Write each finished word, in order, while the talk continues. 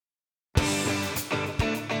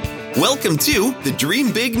Welcome to the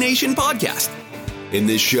Dream Big Nation podcast. In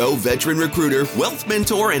this show, veteran recruiter, wealth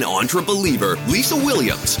mentor, and entrepreneur Lisa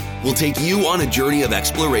Williams will take you on a journey of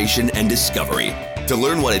exploration and discovery to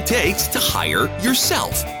learn what it takes to hire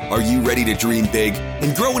yourself. Are you ready to dream big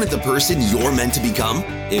and grow into the person you're meant to become?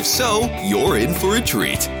 If so, you're in for a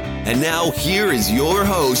treat. And now, here is your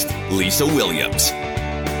host, Lisa Williams.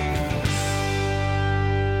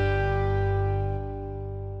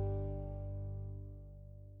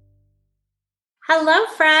 Hello,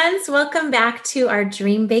 friends. Welcome back to our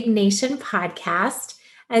Dream Big Nation podcast.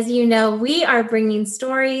 As you know, we are bringing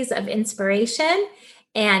stories of inspiration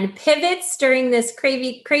and pivots during this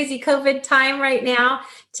crazy COVID time right now.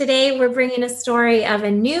 Today, we're bringing a story of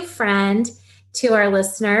a new friend to our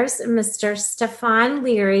listeners, Mr. Stefan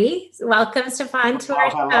Leary. Welcome, Stefan, to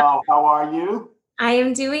our show. Hello, how are you? I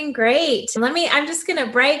am doing great. I'm just going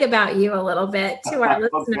to brag about you a little bit to our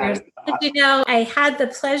listeners. Okay. You know, I had the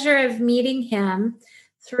pleasure of meeting him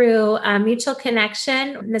through a mutual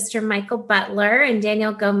connection, Mr. Michael Butler and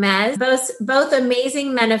Daniel Gomez, both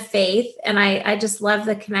amazing men of faith. And I just love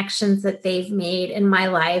the connections that they've made in my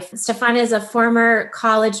life. Stefan is a former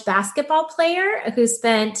college basketball player who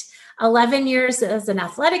spent 11 years as an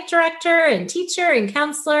athletic director and teacher and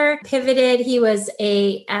counselor, pivoted. He was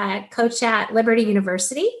a coach at Liberty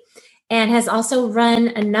University and has also run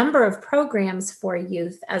a number of programs for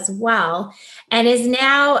youth as well, and is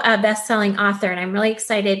now a best-selling author. And I'm really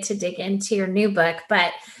excited to dig into your new book,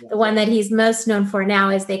 but the one that he's most known for now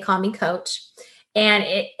is They Call Me Coach. And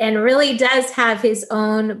it really does have his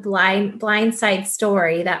own blind side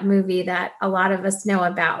story, that movie that a lot of us know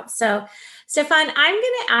about. So, Stefan, I'm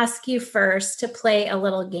going to ask you first to play a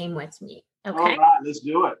little game with me. Okay. All right, let's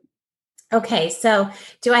do it. Okay. So,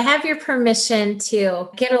 do I have your permission to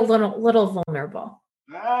get a little vulnerable?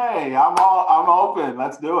 Hey, I'm open.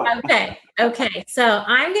 Let's do it. Okay. So,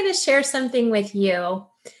 I'm going to share something with you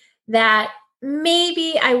that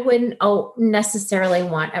maybe I wouldn't necessarily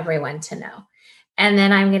want everyone to know. And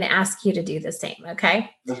then I'm going to ask you to do the same.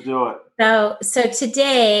 Okay. Let's do it. So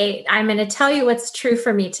today I'm going to tell you what's true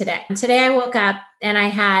for me today. Today I woke up and I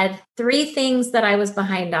had 3 things that I was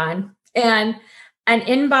behind on and an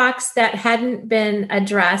inbox that hadn't been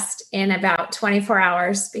addressed in about 24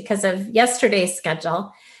 hours because of yesterday's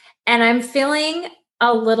schedule. And I'm feeling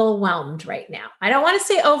a little whelmed right now. I don't want to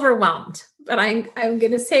say overwhelmed, but I'm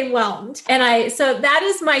going to say whelmed. So that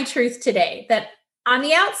is my truth today, that on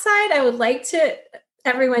the outside, I would like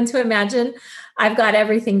everyone to imagine I've got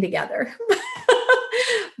everything together,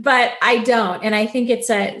 but I don't. And I think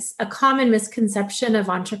it's a common misconception of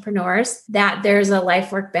entrepreneurs that there's a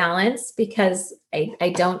life-work balance, because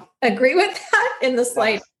I don't agree with that in the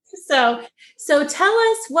slightest. So tell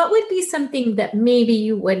us, what would be something that maybe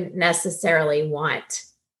you wouldn't necessarily want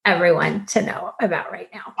everyone to know about right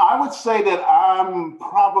now? I would say that I'm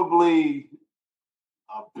probably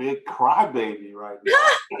a big crybaby right now.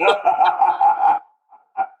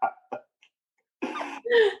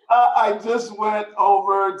 I just went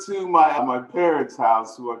over to my parents'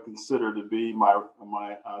 house, who I consider to be my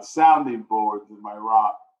sounding board and my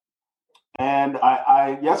rock. And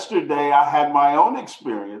yesterday I had my own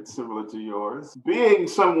experience similar to yours, being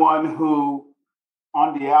someone who,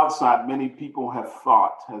 on the outside, many people have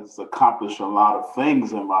thought has accomplished a lot of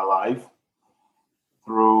things in my life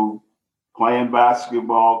through playing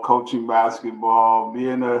basketball, coaching basketball,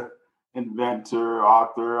 being an inventor,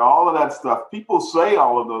 author, all of that stuff. People say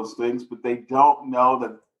all of those things, but they don't know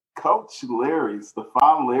that Coach Leary,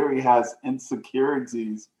 Stefan Leary, has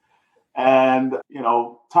insecurities and,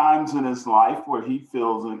 times in his life where he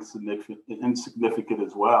feels insignificant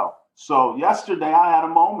as well. So yesterday I had a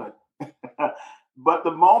moment, but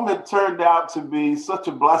the moment turned out to be such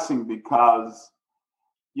a blessing, because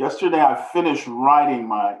yesterday I finished writing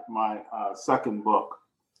my second book.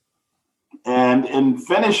 And in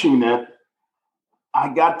finishing it,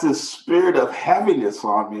 I got this spirit of heaviness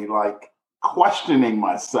on me, like questioning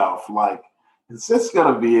myself, like, is this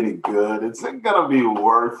going to be any good? Is it going to be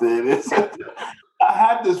worth it? I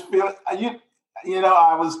had this feeling,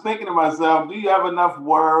 I was thinking to myself, do you have enough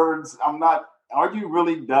words? Are you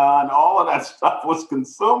really done? All of that stuff was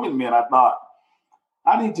consuming me. And I thought,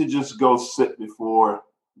 I need to just go sit before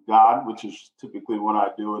God, which is typically what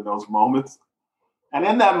I do in those moments. And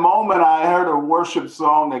in that moment, I heard a worship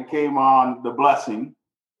song that came on, The Blessing.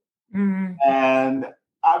 Mm-hmm. And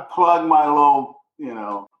I plugged my little,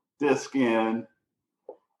 disc in,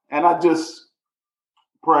 and I just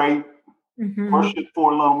prayed, worshiped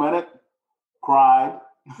for a little minute, cried.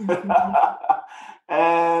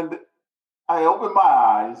 And I opened my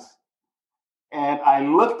eyes and I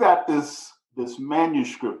looked at this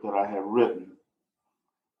manuscript that I had written.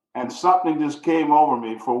 And something just came over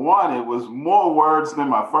me. For one, it was more words than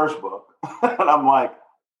my first book. And I'm like,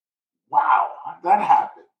 wow, that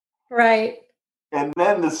happened. Right. And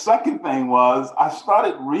then the second thing was I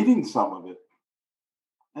started reading some of it.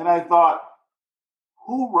 And I thought,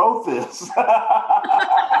 who wrote this?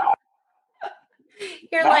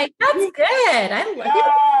 You're like, that's good. Who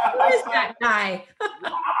is that guy?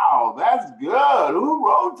 Wow, that's good. Who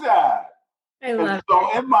wrote that? I love it.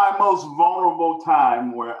 So in my most vulnerable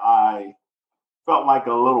time where I felt like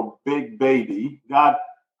a little big baby, God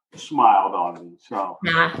smiled on me. So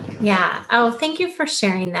yeah. Oh, thank you for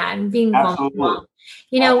sharing that and being absolutely. vulnerable.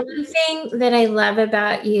 You know, one thing that I love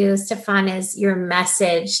about you, Stefan, is your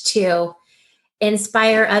message to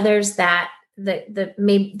inspire others that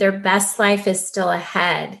maybe their best life is still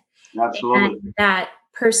ahead. Absolutely. And that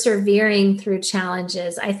persevering through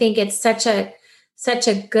challenges. I think it's such a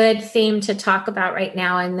good theme to talk about right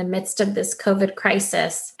now in the midst of this COVID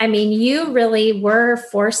crisis. I mean, you really were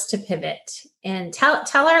forced to pivot, and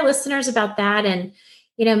tell our listeners about that, and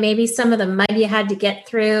maybe some of the mud you had to get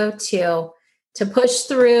through to push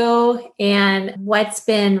through, and what's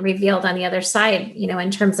been revealed on the other side,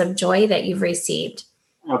 in terms of joy that you've received.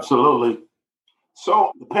 Absolutely.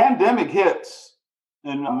 So the pandemic hits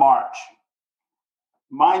in March.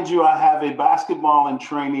 Mind you, I have a basketball and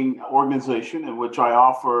training organization in which I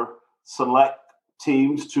offer select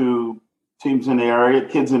teams to teams in the area,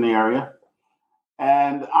 kids in the area.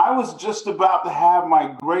 And I was just about to have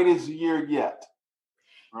my greatest year yet,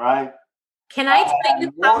 right? Can I tell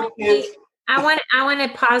you something? I want to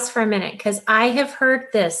pause for a minute because I have heard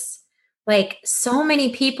this. Like, so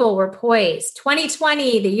many people were poised.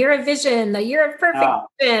 2020, the year of vision, the year of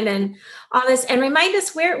perfection, and all this. And remind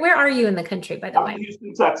us, where are you in the country, by the way?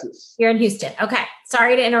 Houston, Texas. You're in Houston. Okay.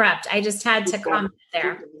 Sorry to interrupt. I just had to comment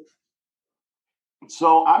there.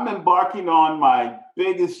 So I'm embarking on my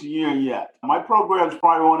biggest year yet. My program is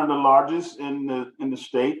probably one of the largest in the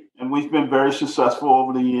state, and we've been very successful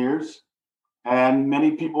over the years. And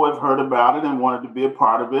many people have heard about it and wanted to be a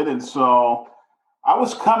part of it. And so I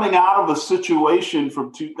was coming out of a situation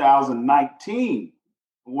from 2019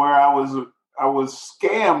 where I was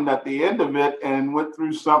scammed at the end of it and went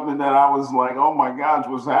through something that I was like, oh my gosh,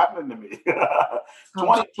 what's happening to me?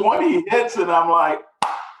 2020 hits and I'm like,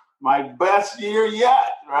 my best year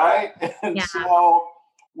yet, right? And so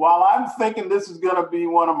while I'm thinking this is going to be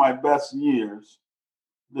one of my best years,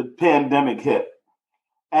 the pandemic hit.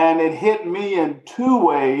 And it hit me in two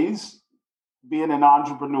ways, being an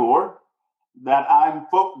entrepreneur, that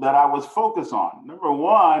I was focused on. Number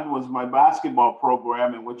one was my basketball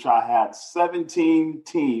program, in which I had 17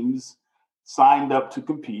 teams signed up to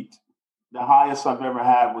compete. The highest I've ever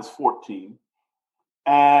had was 14.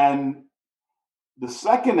 And the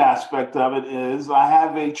second aspect of it is I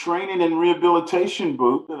have a training and rehabilitation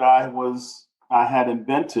boot that I had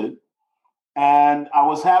invented, and I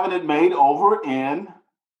was having it made over in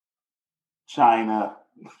China.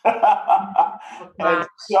 And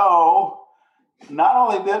so not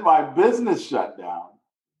only did my business shut down,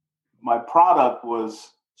 my product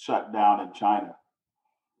was shut down in China.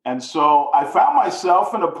 And so I found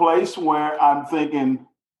myself in a place where I'm thinking,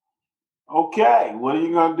 okay, what are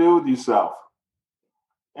you going to do with yourself?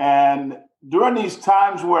 And during these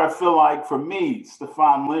times where I feel like, for me,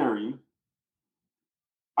 Stefan Leary,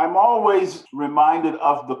 I'm always reminded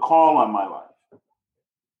of the call on my life.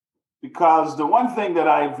 Because the one thing that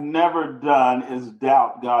I've never done is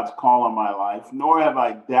doubt God's call on my life, nor have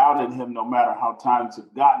I doubted him no matter how times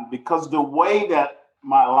have gotten, because the way that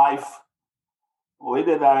my life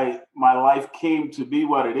came to be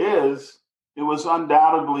what it is, it was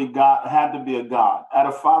undoubtedly God, had to be a God. At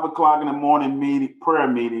a 5 o'clock in the morning prayer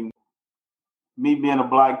meeting, me being a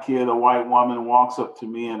black kid, a white woman walks up to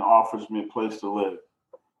me and offers me a place to live.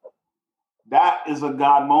 That is a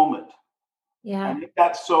God moment. Yeah. And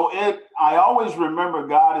I always remember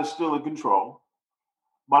God is still in control,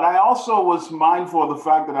 but I also was mindful of the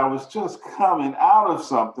fact that I was just coming out of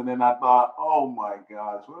something, and I thought, oh my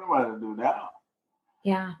gosh, what am I going to do now?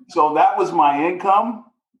 Yeah. So that was my income.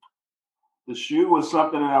 The shoe was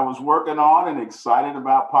something that I was working on and excited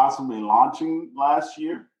about possibly launching last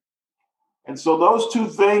year. And so those two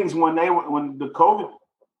things, when the COVID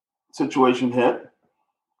situation hit,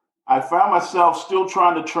 I found myself still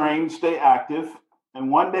trying to train, stay active. And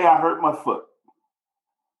one day I hurt my foot.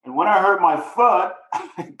 And when I hurt my foot,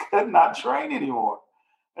 I could not train anymore.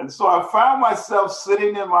 And so I found myself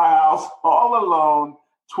sitting in my house all alone,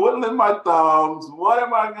 twiddling my thumbs. What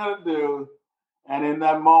am I going to do? And in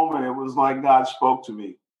that moment, it was like God spoke to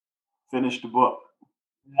me, finish the book.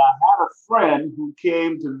 And I had a friend who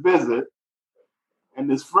came to visit, And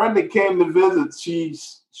this friend that came to visit,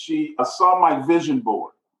 she saw my vision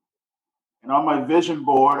board. And on my vision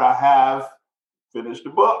board, I have finished the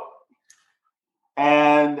book.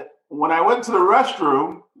 And when I went to the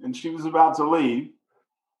restroom and she was about to leave,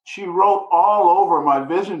 she wrote all over my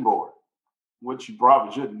vision board, which you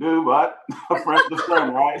probably shouldn't do, but a friend's a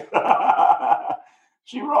friend, right?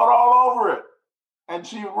 She wrote all over it. And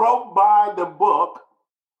she wrote by the book,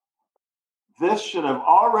 "This should have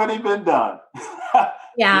already been done."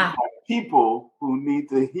 Yeah. People who need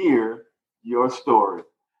to hear your story.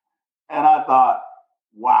 And I thought,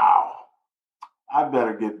 wow, I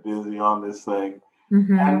better get busy on this thing.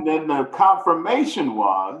 Mm-hmm. And then the confirmation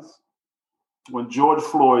was when George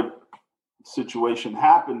Floyd situation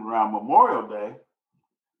happened around Memorial Day,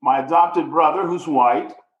 my adopted brother, who's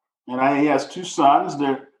white, and he has two sons,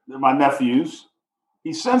 they're my nephews.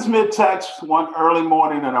 He sends me a text one early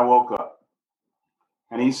morning and I woke up.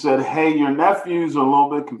 And he said, "Hey, your nephew's a little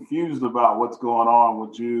bit confused about what's going on.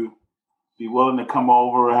 Would you be willing to come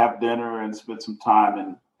over, have dinner, and spend some time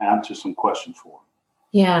and answer some questions for him?"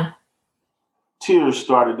 Yeah. Tears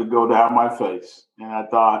started to go down my face. And I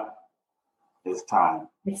thought, it's time.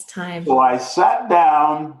 It's time. So I sat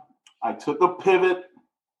down, I took a pivot,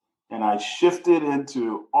 and I shifted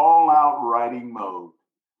into all-out writing mode.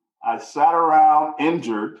 I sat around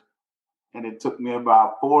injured, and it took me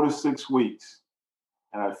about 4 to 6 weeks.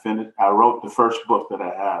 And I wrote the first book that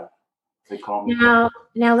I have. They call me.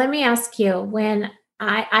 Now let me ask you, when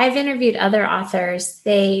I've interviewed other authors,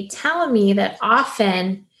 they tell me that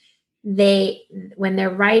often when they're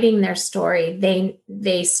writing their story,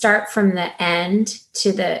 they start from the end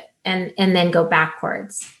to the and then go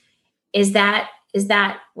backwards. Was that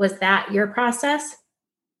your process?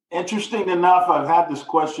 Interesting enough, I've had this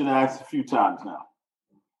question asked a few times now.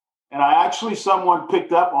 And someone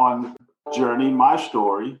picked up on journey, my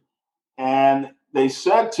story, and they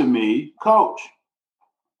said to me, "Coach,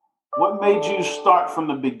 what made you start from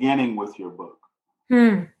the beginning with your book?"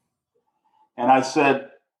 And I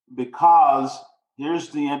said, because here's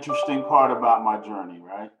the interesting part about my journey,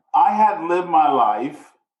 right? I had lived my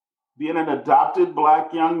life being an adopted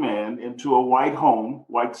Black young man into a white home,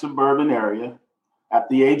 white suburban area at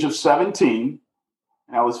the age of 17,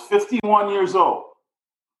 and I was 51 years old.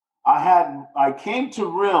 I came to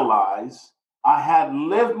realize I had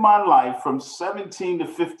lived my life from 17 to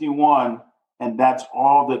 51, and that's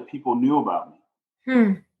all that people knew about me.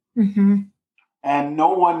 Mm-hmm. And no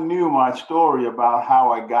one knew my story about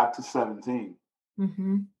how I got to 17.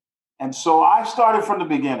 Mm-hmm. And so I started from the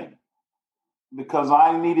beginning because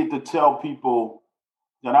I needed to tell people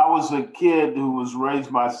that I was a kid who was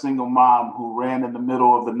raised by a single mom who ran in the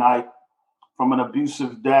middle of the night from an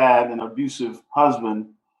abusive dad and abusive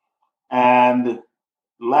husband, and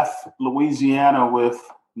left Louisiana with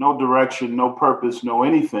no direction, no purpose, no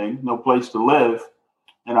anything, no place to live.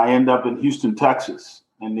 And I end up in Houston, Texas,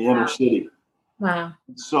 in the inner city. Wow.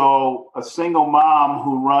 So a single mom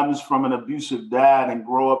who runs from an abusive dad and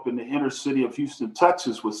grow up in the inner city of Houston,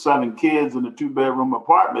 Texas with 7 kids in a 2-bedroom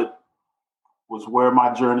apartment was where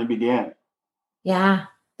my journey began. Yeah.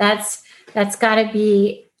 That's got to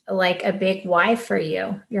be like a big why for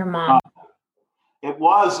you, your mom. It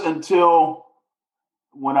was until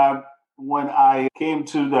when I came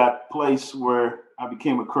to that place where I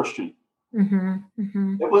became a Christian. Mm-hmm,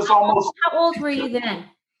 mm-hmm. It was almost. How old were you then?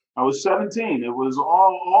 I was 17. It was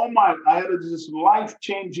I had this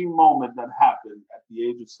life-changing moment that happened at the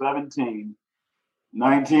age of 17,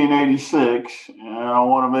 1986. And I don't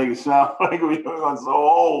want to make it sound like we are so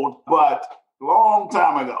old, but a long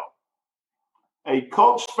time ago, a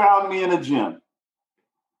coach found me in a gym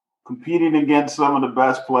competing against some of the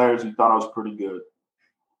best players. He thought I was pretty good.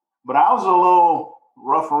 But I was a little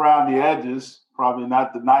rough around the edges, probably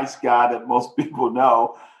not the nice guy that most people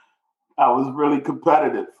know. I was really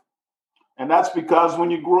competitive. And that's because when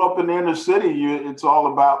you grow up in the inner city, it's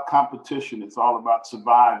all about competition. It's all about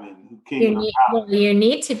surviving. You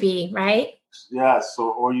need to be, right? Yes.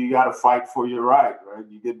 Or you got to fight for your right?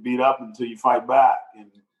 You get beat up until you fight back.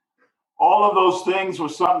 And all of those things were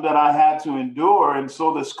something that I had to endure. And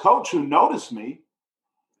so this coach who noticed me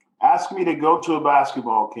asked me to go to a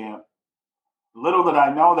basketball camp. Little did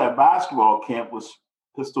I know that basketball camp was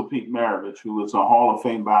Pistol Pete Maravich, who was a Hall of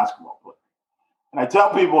Fame basketball player. And I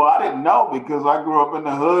tell people I didn't know because I grew up in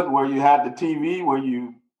the hood where you had the TV where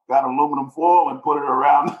you got aluminum foil and put it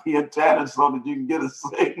around the antenna so that you can get a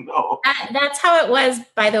signal. That's how it was,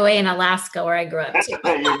 by the way, in Alaska where I grew up too.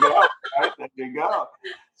 There you go. Right? There you go.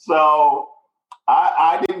 So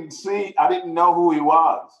I didn't know who he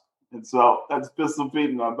was. And so that's Pistol Pete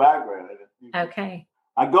in my background. Okay.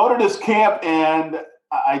 I go to this camp and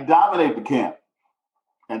I dominate the camp.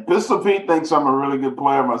 And Pistol Pete thinks I'm a really good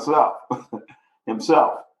player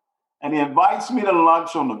himself. And he invites me to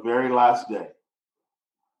lunch on the very last day.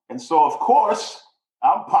 And so, of course,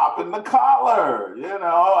 I'm popping the collar.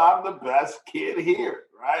 I'm the best kid here,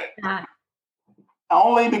 right? Yeah.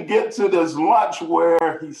 Only to get to this lunch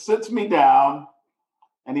where he sits me down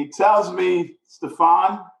and he tells me,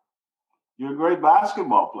 Stefan, you're a great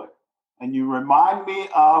basketball player. And you remind me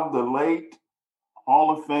of the late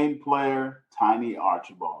Hall of Fame player, Tiny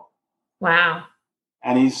Archibald. Wow.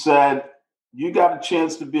 And he said, you got a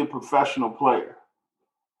chance to be a professional player.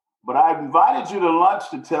 But I invited you to lunch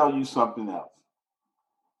to tell you something else.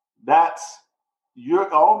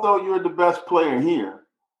 Although you're the best player here,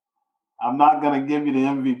 I'm not going to give you the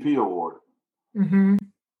MVP award. Mm-hmm.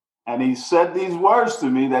 And he said these words to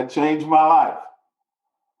me that changed my life.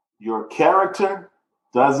 Your character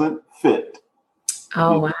doesn't fit.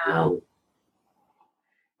 Oh, wow.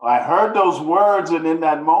 I heard those words, and in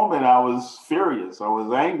that moment, I was furious. I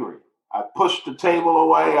was angry. I pushed the table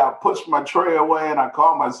away. I pushed my tray away, and I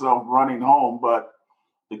called myself running home. But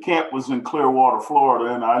the camp was in Clearwater,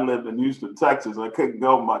 Florida, and I lived in Houston, Texas. I couldn't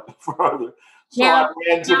go much further. So I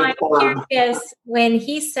ran to the curb. Curious, when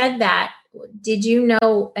he said that, did you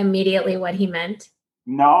know immediately what he meant?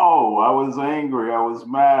 No, I was angry. I was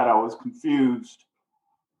mad. I was confused.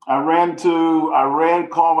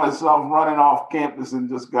 Called myself running off campus and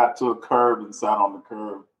just got to a curb and sat on the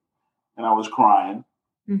curb. And I was crying.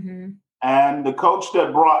 Mm-hmm. And the coach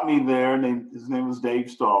that brought me there, his name was Dave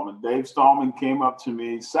Stallman. Dave Stallman came up to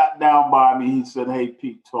me, sat down by me. He said, hey,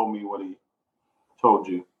 Pete told me what he told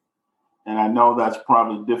you. And I know that's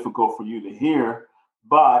probably difficult for you to hear,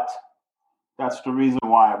 but that's the reason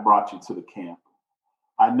why I brought you to the camp.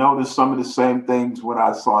 I noticed some of the same things when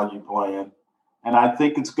I saw you playing. And I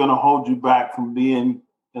think it's going to hold you back from being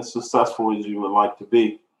as successful as you would like to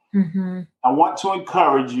be. Mm-hmm. I want to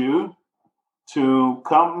encourage you to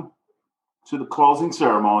come to the closing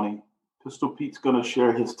ceremony. Pistol Pete's going to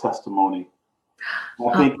share his testimony.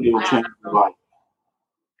 I think it will change your life.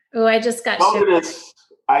 Oh, I just got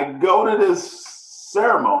I go to this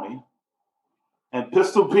ceremony, and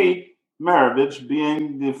Pistol Pete Maravich,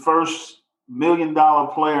 being the first $1 million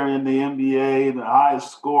player in the NBA, the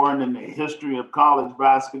highest scoring in the history of college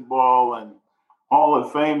basketball, and Hall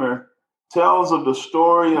of Famer, tells of the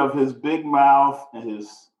story of his big mouth and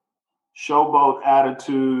his showboat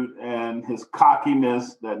attitude and his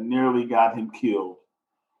cockiness that nearly got him killed.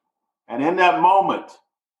 And in that moment,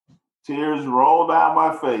 tears rolled down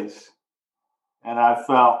my face, and I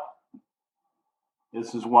felt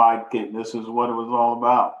this is why I came. This is what it was all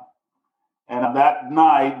about. And that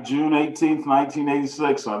night, June 18th,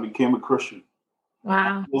 1986, I became a Christian.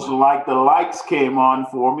 Wow. It was like the lights came on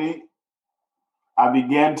for me. I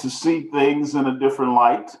began to see things in a different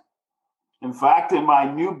light. In fact, in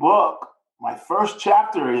my new book, my first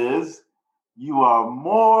chapter is, you are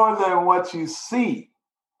more than what you see.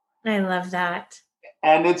 I love that.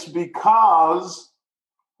 And it's because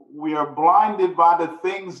we are blinded by the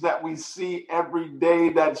things that we see every day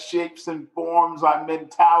that shapes and forms our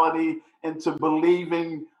mentality into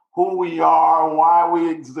believing who we are, why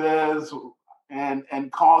we exist,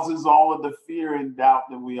 and causes all of the fear and doubt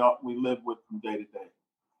that we live with from day to day.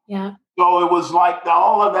 Yeah. So it was like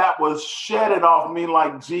all of that was shedded off me,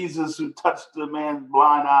 like Jesus who touched the man's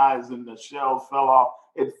blind eyes and the shell fell off.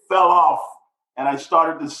 It fell off. And I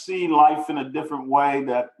started to see life in a different way,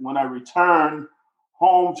 that when I returned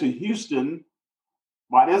home to Houston,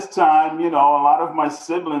 by this time, a lot of my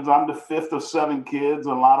siblings, I'm the fifth of 7 kids.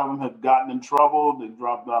 A lot of them had gotten in trouble. They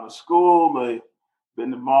dropped out of school. They've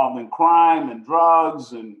been involved in crime and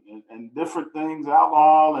drugs and different things,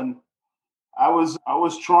 alcohol. And I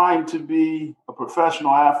was trying to be a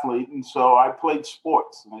professional athlete. And so I played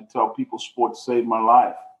sports. And I tell people sports saved my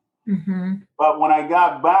life. Mm-hmm. But when I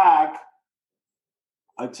got back,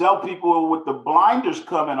 I tell people with the blinders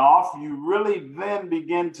coming off, you really then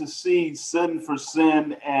begin to see sin for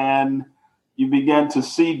sin, and you begin to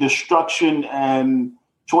see destruction and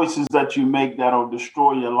choices that you make that'll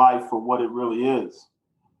destroy your life for what it really is.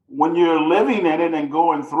 When you're living in it and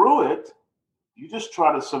going through it, you just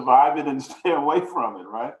try to survive it and stay away from it,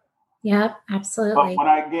 right? Yep, absolutely.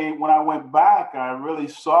 But when I went back, I really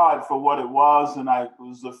saw it for what it was, and it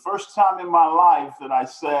was the first time in my life that I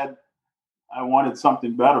said, I wanted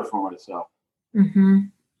something better for myself. Mm-hmm.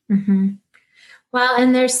 Mm-hmm. Well,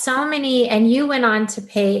 and there's so many, and you went on to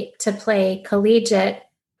play collegiate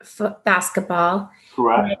basketball.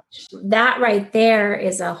 Correct. That right there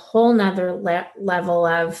is a whole nother level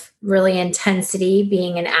of really intensity,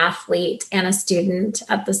 being an athlete and a student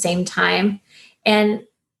at the same time. And,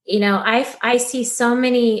 I see so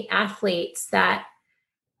many athletes that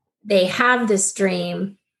they have this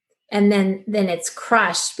dream and then it's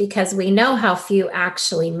crushed because we know how few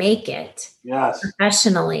actually make it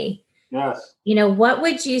professionally. Yes. What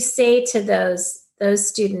would you say to those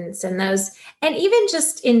students and even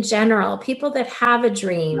just in general, people that have a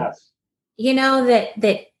dream, that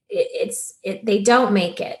they don't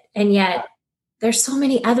make it. And yet there's so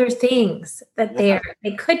many other things that they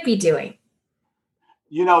could be doing.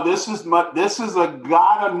 This is a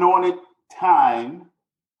God anointed time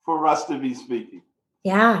for us to be speaking.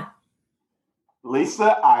 Yeah.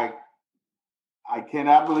 Lisa, I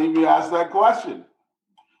cannot believe you asked that question.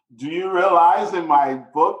 Do you realize in my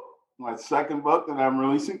book, my second book that I'm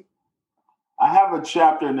releasing, I have a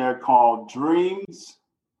chapter in there called Dreams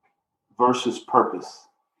versus Purpose.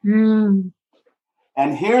 Mm.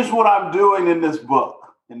 And here's what I'm doing in this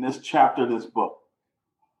book, in this chapter of this book.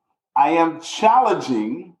 I am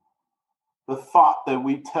challenging the thought that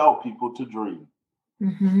we tell people to dream.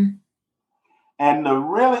 Mm-hmm. And the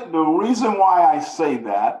reason why I say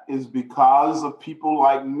that is because of people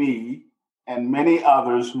like me and many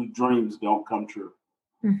others whose dreams don't come true.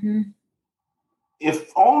 Mm-hmm.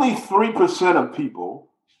 If only 3% of people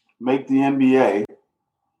make the NBA,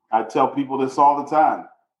 I tell people this all the time.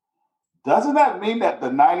 Doesn't that mean that the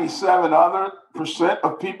 97%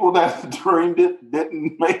 of people that dreamed it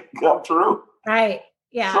didn't make it come true? Right.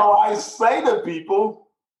 Yeah. So I say to people,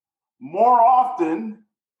 more often,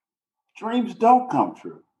 dreams don't come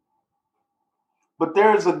true. But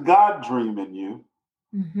there's a God dream in you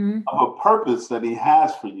of a purpose that he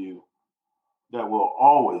has for you that will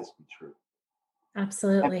always be true.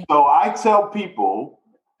 Absolutely. And so I tell people,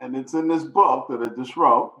 and it's in this book that I just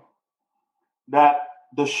wrote, that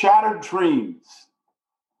the shattered dreams,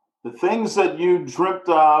 the things that you dreamt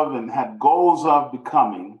of and had goals of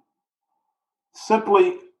becoming,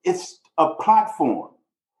 simply, it's a platform.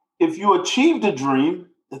 If you achieved a dream,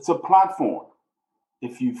 it's a platform.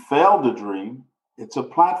 If you failed a dream, it's a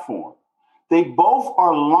platform. They both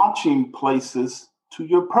are launching places to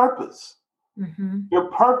your purpose. Mm-hmm.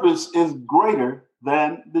 Your purpose is greater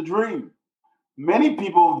than the dream. Many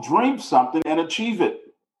people dream something and achieve it.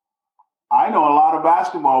 I know a lot of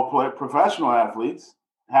basketball professional athletes,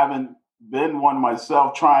 having been one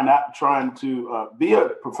myself, trying to be a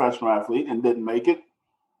professional athlete and didn't make it.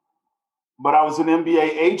 But I was an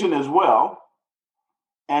NBA agent as well.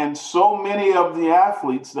 And so many of the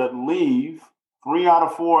athletes that leave, 3 out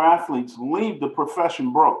of 4 athletes leave the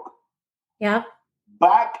profession broke. Yeah.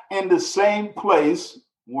 Back in the same place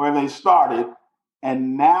where they started.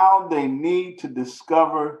 And now they need to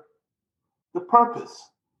discover the purpose.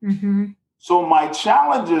 Mm-hmm. So my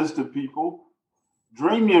challenge is to people,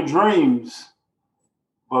 dream your dreams,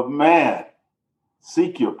 but man,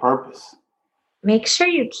 seek your purpose. Make sure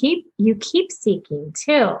you keep seeking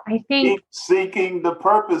too. I think keep seeking the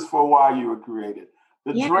purpose for why you were created.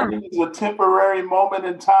 The dream is a temporary moment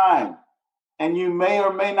in time, and you may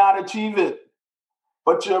or may not achieve it.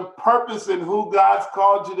 But your purpose and who God's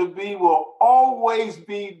called you to be will always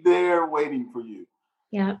be there waiting for you.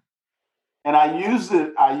 Yeah. And I used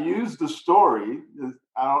the story.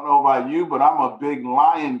 I don't know about you, but I'm a big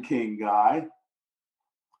Lion King guy.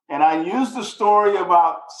 And I used the story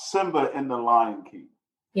about Simba in the Lion King.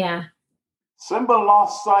 Yeah. Simba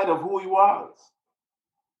lost sight of who he was.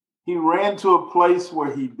 He ran to a place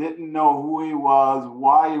where he didn't know who he was,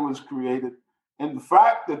 why he was created. In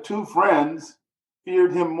fact, the 2 friends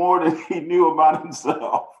feared him more than he knew about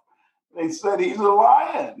himself. They said, he's a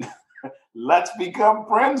lion. Let's become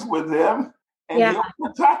friends with him, and he'll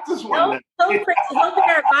protect us one day. He'll be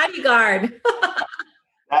our bodyguard.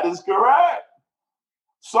 That is correct.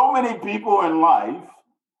 So many people in life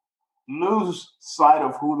lose sight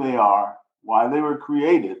of who they are, why they were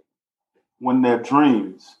created, when their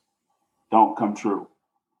dreams don't come true.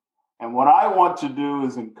 And what I want to do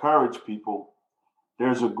is encourage people.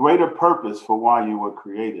 There's a greater purpose for why you were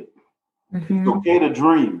created. Mm-hmm. It's okay to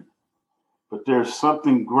dream, but there's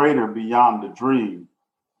something greater beyond the dream,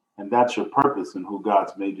 and that's your purpose and who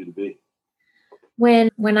God's made you to be.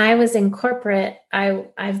 When I was in corporate,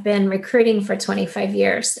 I've been recruiting for 25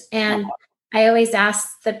 years, and I always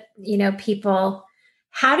ask the people,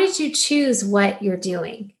 how did you choose what you're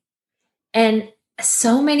doing? And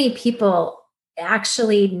so many people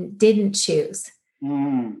actually didn't choose.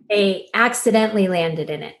 Mm. They accidentally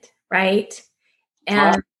landed in it, right?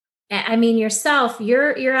 And I mean, yourself,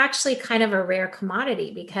 you're actually kind of a rare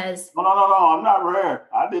commodity because No, I'm not rare.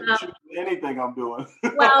 I didn't choose anything I'm doing.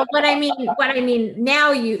 well, what I mean,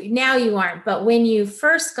 now you aren't, but when you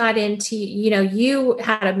first got into, you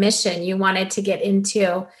had a mission, you wanted to get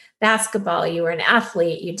into basketball, you were an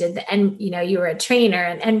athlete, and you were a trainer,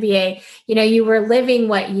 an NBA, you were living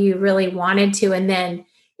what you really wanted to, and then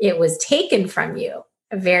it was taken from you,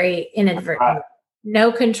 a very inadvertent, Right.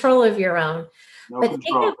 no control of your own. No But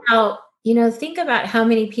control. think about how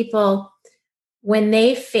many people, when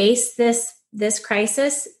they face this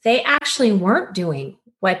crisis, they actually weren't doing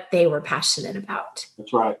what they were passionate about.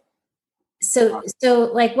 That's right.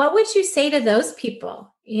 So like, what would you say to those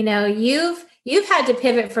people? You've had to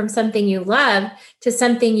pivot from something you love to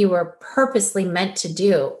something you were purposely meant to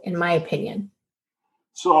do, in my opinion.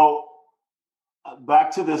 So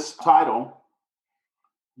back to this title,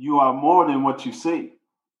 you are more than what you see.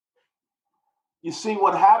 You see,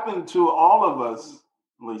 what happened to all of us,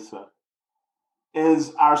 Lisa,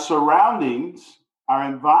 is our surroundings, our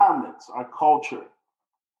environments, our culture,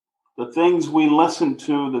 the things we listen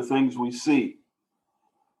to, the things we see,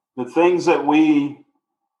 the things that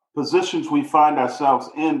positions we find ourselves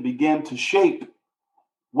in begin to shape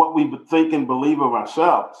what we think and believe of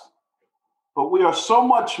ourselves. But we are so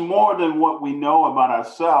much more than what we know about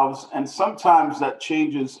ourselves. And sometimes that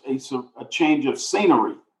changes a change of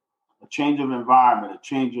scenery, a change of environment, a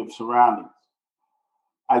change of surroundings.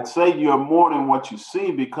 I'd say you're more than what you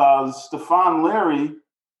see because Stefan Leary,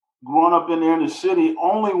 growing up in the inner city,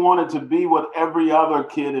 only wanted to be what every other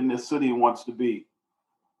kid in the city wants to be,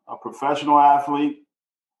 a professional athlete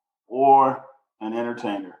or an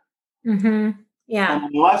entertainer. Mm-hmm. Yeah.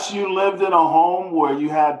 And unless you lived in a home where you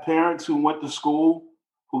had parents who went to school,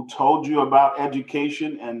 who told you about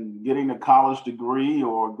education and getting a college degree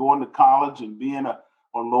or going to college and being a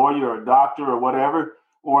lawyer or a doctor or whatever,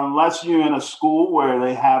 or unless you're in a school where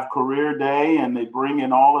they have career day and they bring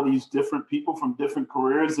in all of these different people from different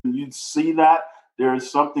careers and you see that there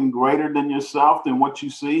is something greater than yourself than what you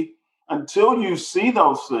see. Until you see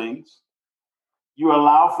those things, you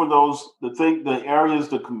allow for the areas,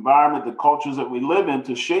 the environment, the cultures that we live in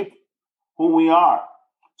to shape who we are.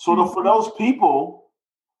 So for those people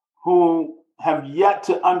who have yet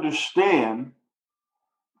to understand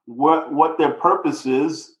what their purpose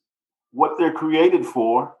is, what they're created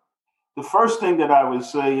for, the first thing that I would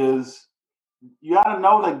say is you got to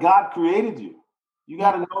know that God created you. You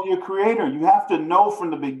got to know your creator. You have to know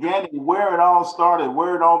from the beginning where it all started,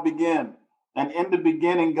 where it all began. And in the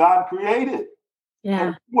beginning, God created. Yeah.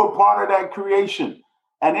 And you were part of that creation.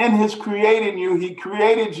 And in his creating you, he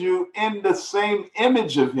created you in the same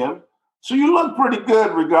image of him. So you look pretty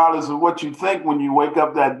good regardless of what you think when you wake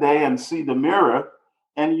up that day and see the mirror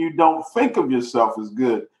and you don't think of yourself as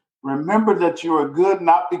good. Remember that you are good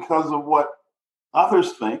not because of what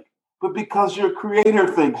others think, but because your creator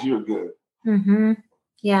thinks you're good. Mm-hmm.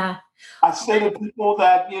 Yeah. I say to people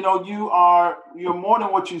that, you're more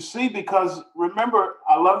than what you see because remember,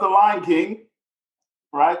 I love the Lion King,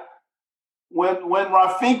 right? When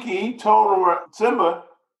Rafiki told Simba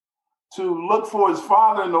to look for his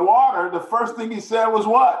father in the water, the first thing he said was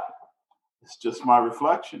what? It's just my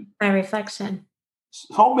reflection. My reflection.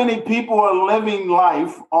 So many people are living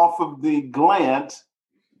life off of the glance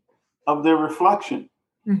of their reflection.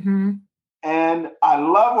 Mm-hmm. And I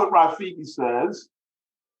love what Rafiki says.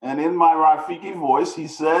 And in my Rafiki voice, he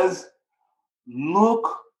says,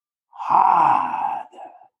 look hard.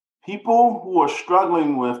 People who are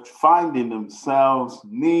struggling with finding themselves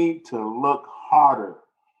need to look harder.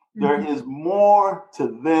 Mm-hmm. There is more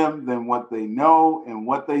to them than what they know and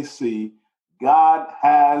what they see. God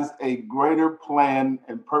has a greater plan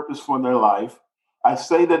and purpose for their life. I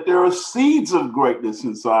say that there are seeds of greatness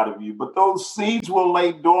inside of you, but those seeds will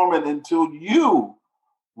lay dormant until you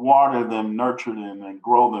water them, nurture them, and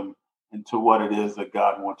grow them into what it is that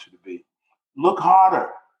God wants you to be. Look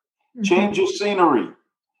harder. Mm-hmm. Change your scenery.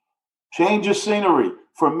 Change your scenery.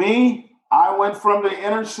 For me, I went from the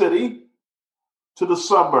inner city to the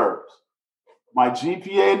suburbs. My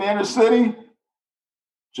GPA in the inner city,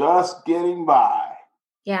 just getting by.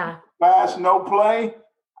 Yeah. Pass, no play.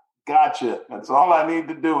 Gotcha. That's all I need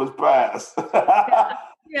to do is pass.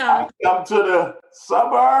 Yeah. I come to the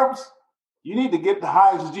suburbs. You need to get the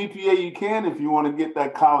highest GPA you can if you want to get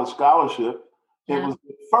that college scholarship. Yeah. It was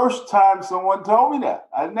the first time someone told me that.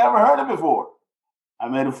 I'd never heard it before. I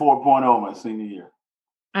made a 4.0 my senior year.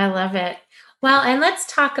 I love it. Well, and let's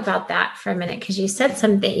talk about that for a minute because you said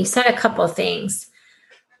a couple of things.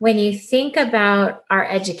 When you think about our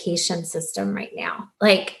education system right now,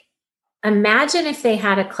 like imagine if they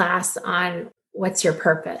had a class on what's your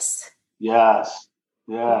purpose. Yes.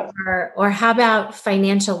 Yes. Or how about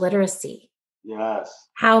financial literacy? Yes.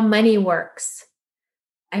 How money works.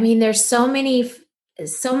 I mean, there's so many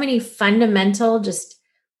fundamental, just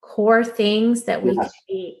core things that we Yes. could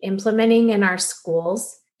be implementing in our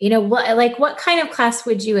schools. What kind of class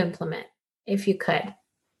would you implement if you could?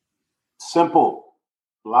 Simple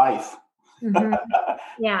life. Mm-hmm.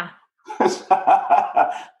 Yeah.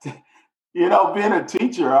 Being a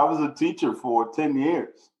teacher, I was a teacher for 10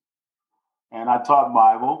 years. And I taught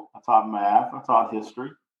Bible, I taught math, I taught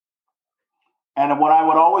history. And what I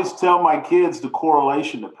would always tell my kids, the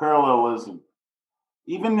correlation, the parallelism,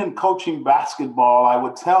 even in coaching basketball, I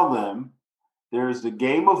would tell them there's the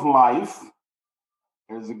game of life,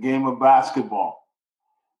 there's the game of basketball.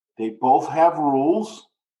 They both have rules.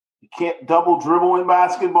 You can't double dribble in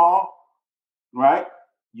basketball, right?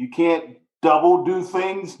 You can't double do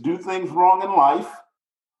things wrong in life.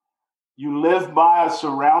 You live by a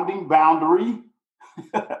surrounding boundary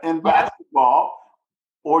in basketball,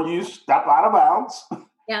 or you step out of bounds.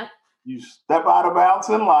 Yeah. You step out of bounds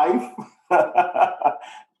in life.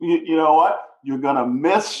 You know what? You're going to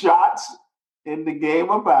miss shots in the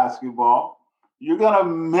game of basketball. You're going to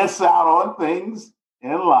miss out on things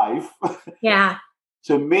in life. Yeah.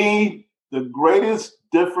 To me, the greatest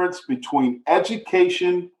difference between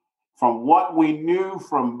education from what we knew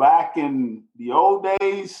from back in the old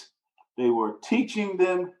days, they were teaching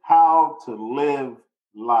them how to live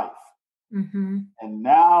life. Mm-hmm. And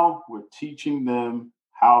now we're teaching them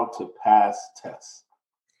how to pass tests.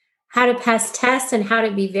 How to pass tests and how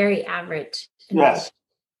to be very average. Yes.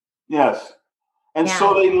 Yes. And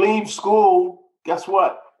so they leave school, guess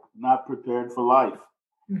what? Not prepared for life.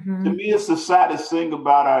 Mm-hmm. To me, it's the saddest thing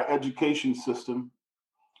about our education system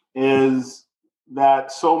is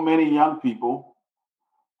that so many young people,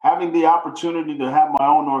 having the opportunity to have my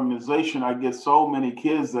own organization, I get so many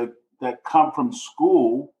kids that come from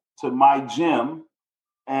school to my gym,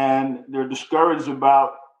 and they're discouraged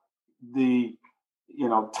about the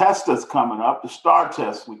test that's coming up, the STAR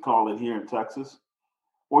test, we call it here in Texas,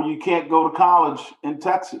 or you can't go to college in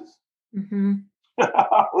Texas. Mm-hmm.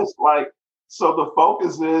 It's like, so the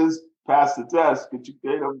focus is pass the test, get your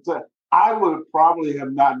grade on the test. I would probably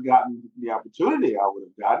have not gotten the opportunity I would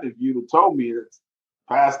have gotten if you'd have told me that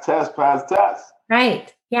pass test.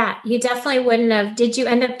 Right. Yeah. You definitely wouldn't have. Did you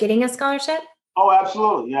end up getting a scholarship? Oh,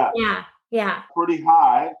 absolutely. Yeah. Yeah. Yeah. Pretty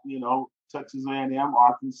high, Texas A&M,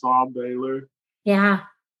 Arkansas, Baylor. Yeah.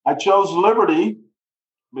 I chose Liberty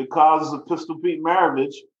because of Pistol Pete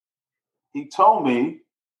Maravich. He told me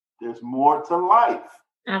there's more to life.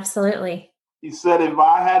 Absolutely. He said if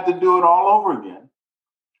I had to do it all over again,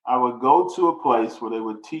 I would go to a place where they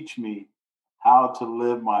would teach me how to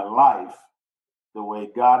live my life the way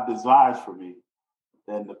God desires for me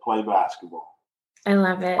than to play basketball. I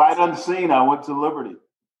love it. Sight unseen, I went to Liberty.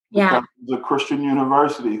 Yeah. It was a Christian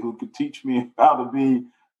university who could teach me how to be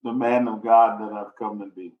the man of God that I've come to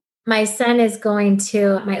be. My son is going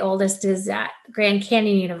to, my oldest is at Grand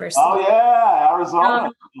Canyon University. Oh, yeah,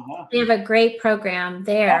 Arizona. They have a great program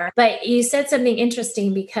there. Yeah. But you said something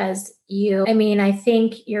interesting because I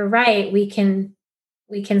think you're right. We can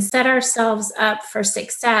set ourselves up for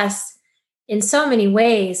success in so many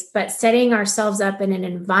ways, but setting ourselves up in an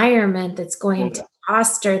environment that's going to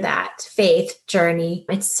foster that faith journey,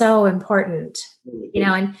 it's so important.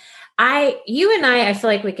 And you and I feel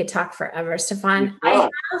like we could talk forever, Stefan.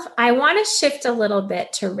 I want to shift a little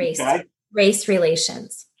bit to race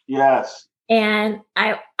relations. Yes. And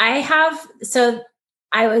I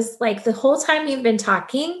was like, the whole time you've been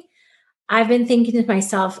talking, I've been thinking to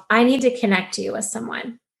myself, I need to connect you with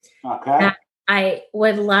someone. Okay. That I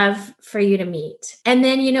would love for you to meet. And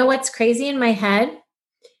then, what's crazy in my head?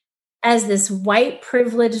 As this white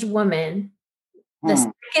privileged woman, the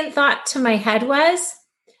second thought to my head was,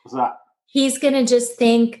 what's that? He's going to just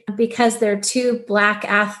think because they're two Black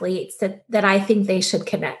athletes that I think they should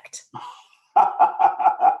connect. But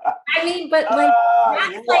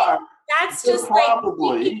that's just like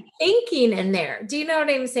thinking in there. Do you know what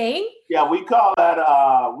I'm saying? Yeah, we call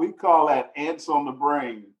that ants on the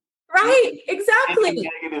brain. Right, exactly.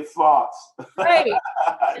 Negative thoughts. Right.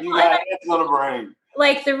 You got ants on the brain.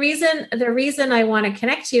 Like the reason I want to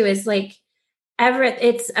connect you is like Everett.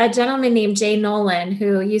 It's a gentleman named Jay Nolan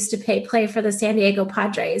who used to play for the San Diego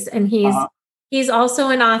Padres, and he's also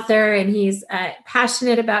an author, and he's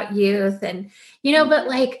passionate about youth, and But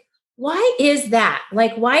like, why is that?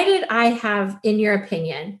 Like, why did I have, in your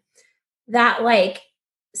opinion, that like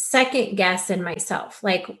second guess in myself?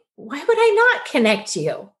 Like, why would I not connect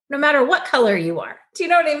you, no matter what color you are? Do you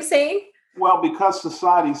know what I'm saying? Well, because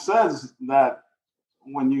society says that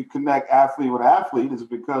when you connect athlete with athlete, it's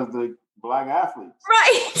because Black athletes.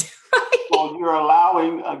 Right. So you're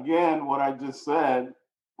allowing, again, what I just said,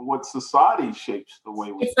 what society shapes the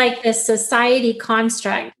way we. It's like this society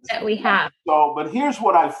construct that we have. So, but here's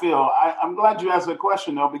what I feel. I'm glad you asked that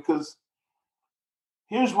question, though, because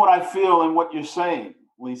here's what I feel in what you're saying,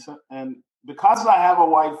 Lisa. And because I have a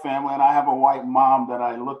white family and I have a white mom that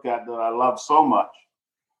I look at that I love so much,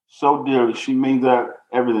 so dearly, she means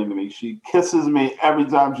everything to me. She kisses me every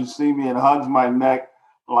time she sees me and hugs my neck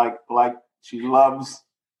like she loves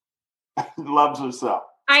herself.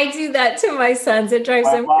 I do that to my sons. It drives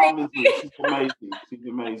them crazy. She's amazing. She's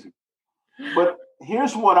amazing. But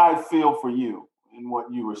here's what I feel for you in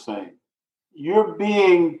what you were saying. You're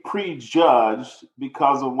being prejudged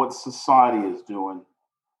because of what society is doing.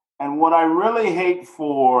 And what I really hate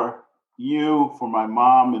for you, for my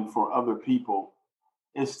mom, and for other people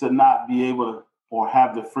is to not be able to or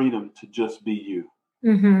have the freedom to just be you.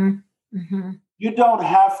 Mm-hmm. Mm-hmm. You don't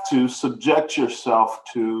have to subject yourself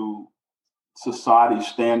to society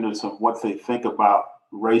standards of what they think about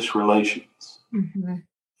race relations. Mm-hmm.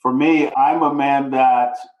 For me, I'm a man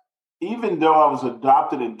that, even though I was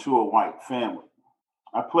adopted into a white family,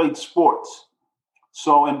 I played sports.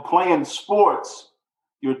 So in playing sports,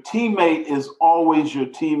 your teammate is always your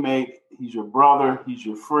teammate. He's your brother. He's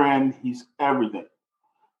your friend. He's everything.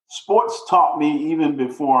 Sports taught me, even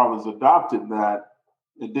before I was adopted, that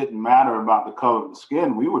it didn't matter about the color of the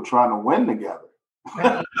skin. We were trying to win together.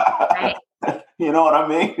 Right. Right. You know what I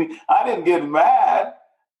mean? I didn't get mad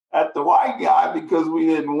at the white guy because we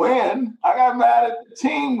didn't win. I got mad at the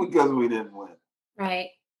team because we didn't win. Right.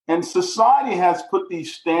 And society has put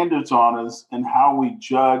these standards on us and how we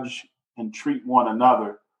judge and treat one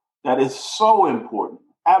another that is so important,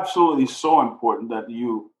 absolutely so important, that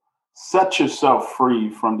you set yourself free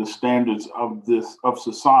from the standards of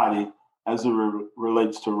society as it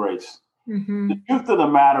relates to race. Mm-hmm. The truth of the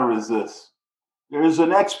matter is this. There is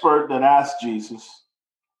an expert that asked Jesus,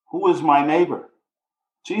 "Who is my neighbor?"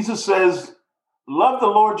 Jesus says, "Love the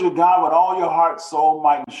Lord your God with all your heart, soul,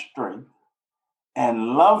 might, and strength, and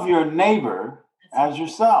love your neighbor as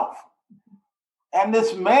yourself." And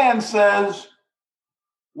this man says,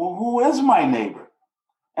 "Well, who is my neighbor?"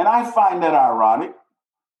 And I find that ironic.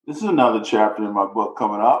 This is another chapter in my book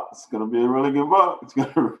coming up. It's going to be a really good book. It's going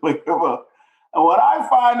to be a really good book. And what I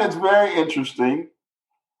find that's very interesting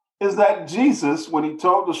is that Jesus, when he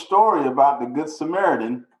told the story about the Good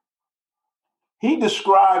Samaritan, he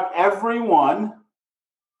described everyone,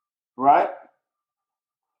 right,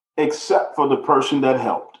 except for the person that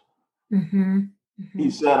helped. Mm-hmm. Mm-hmm.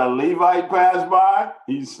 He said a Levite passed by.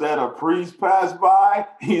 He said a priest passed by.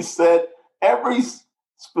 He said every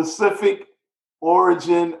specific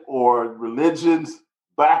origin or religion's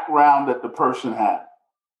background that the person had,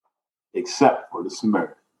 except for the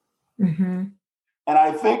Samaritan. Mm-hmm. And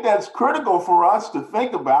I think that's critical for us to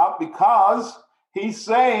think about, because he's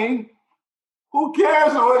saying, who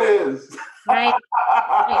cares who it is? Right.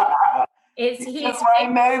 He's my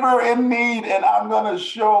neighbor in need, and I'm going to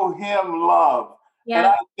show him love. Yeah. And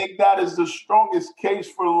I think that is the strongest case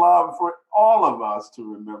for love for all of us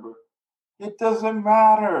to remember. It doesn't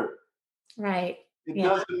matter. Right. It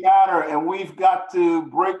doesn't matter. And we've got to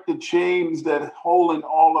break the chains that holding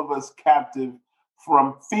all of us captive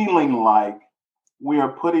from feeling like we are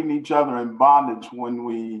putting each other in bondage when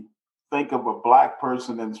we think of a Black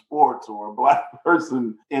person in sports or a Black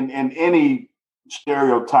person in any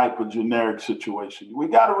stereotype or generic situation. We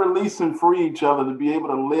got to release and free each other to be able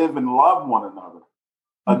to live and love one another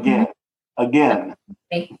again.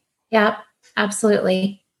 Yep,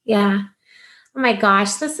 absolutely. Yeah. Oh my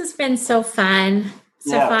gosh, this has been so fun.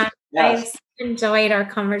 Fun. Yes. I've enjoyed our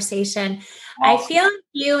conversation. Awesome. I feel like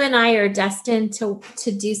you and I are destined to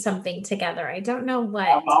do something together. I don't know what.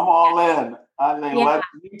 I'm all in. I mean, let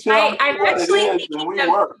you tell me what it is, and we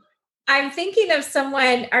work. I'm thinking of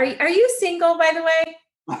someone. Are you single, by the way?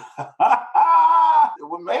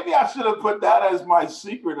 Well, maybe I should have put that as my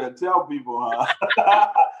secret to tell people, huh?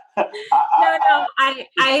 No.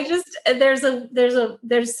 I just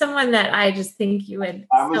there's someone that I just think you would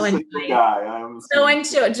so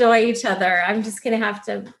enjoy each other. I'm just gonna have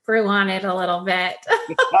to brew on it a little bit.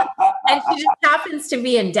 And she just happens to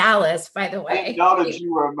be in Dallas, by the way. I know that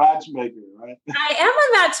you were a matchmaker, right? I am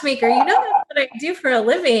a matchmaker. You know that's what I do for a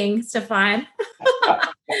living, Stefan.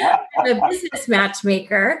 I'm a business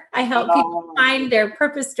matchmaker. I help people find their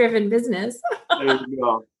purpose-driven business. There you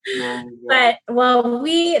go. But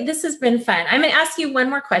this has been fun. I'm going to ask you one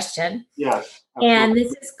more question. Yes. Absolutely. And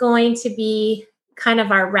this is going to be kind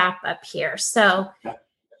of our wrap up here. So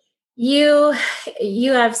you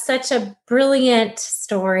have such a brilliant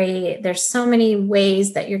story. There's so many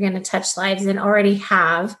ways that you're going to touch lives and already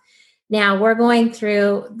have. Now we're going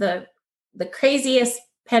through the craziest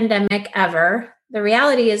pandemic ever. The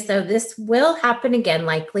reality is, though, this will happen again,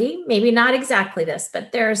 likely, maybe not exactly this,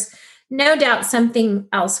 but there's no doubt something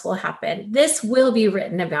else will happen. This will be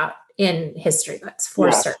written about in history. That's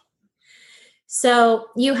for certain. So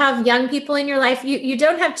you have young people in your life. You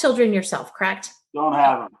don't have children yourself, correct? Don't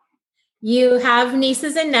have them. You have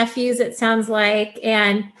nieces and nephews, it sounds like.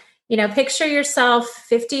 And, picture yourself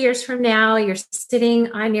 50 years from now, you're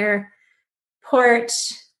sitting on your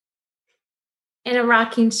porch in a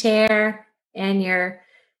rocking chair, and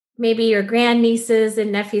maybe your grandnieces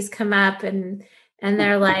and nephews come up and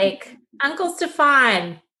they're like, Uncle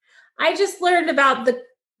Stefan, I just learned about the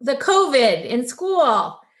COVID in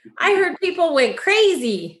school. I heard people went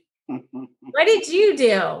crazy. What did you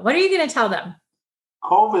do? What are you going to tell them?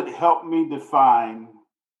 COVID helped me define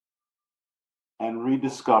and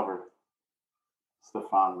rediscover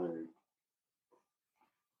Stefan Leary.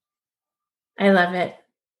 I love it.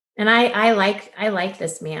 And I like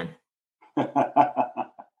this man.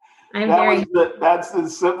 That's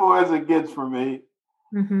as simple as it gets for me.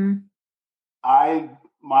 Mm-hmm. My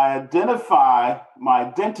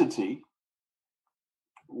identity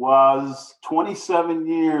was 27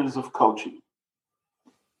 years of coaching.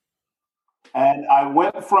 And I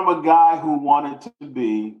went from a guy who wanted to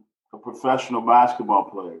be a professional basketball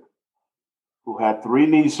player, who had 3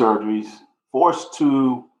 knee surgeries, forced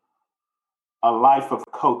to a life of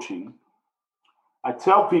coaching. I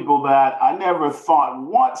tell people that I never thought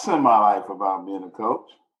once in my life about being a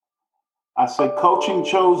coach. I said, coaching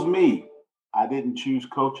chose me. I didn't choose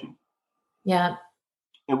coaching. Yeah.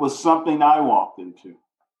 It was something I walked into.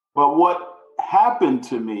 But what happened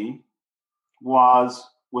to me was,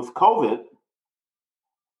 with COVID,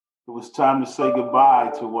 it was time to say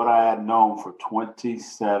goodbye to what I had known for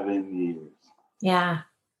 27 years. Yeah.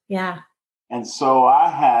 Yeah. And so I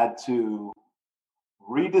had to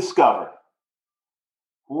rediscover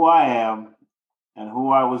who I am and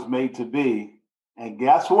who I was made to be. And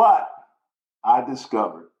guess what? I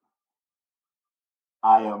discovered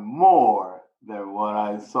I am more than what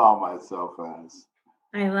I saw myself as.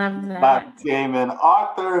 I love that. I became an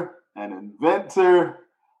author, an inventor.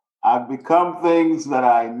 I've become things that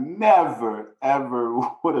I never, ever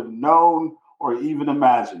would have known or even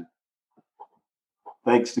imagined,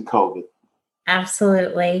 thanks to COVID.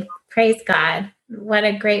 Absolutely. Praise God. What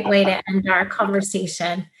a great way to end our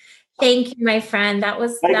conversation. Thank you, my friend. Thank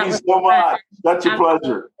you so much. Such a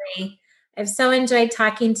pleasure. I've so enjoyed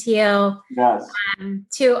talking to you. Yes.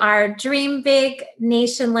 To our Dream Big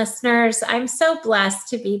Nation listeners, I'm so blessed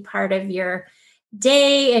to be part of your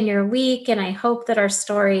day and your week. And I hope that our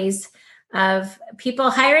stories of people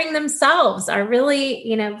hiring themselves are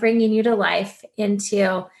really, bringing you to life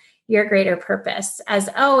into your greater purpose. As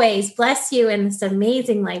always, bless you in this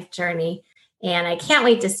amazing life journey. And I can't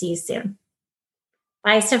wait to see you soon.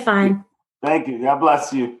 Bye, Stefan. Thank you. God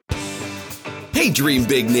bless you. Hey, Dream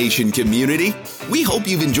Big Nation community. We hope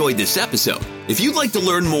you've enjoyed this episode. If you'd like to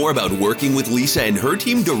learn more about working with Lisa and her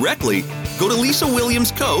team directly, go to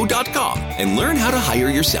lisawilliamsco.com and learn how to hire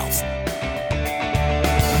yourself.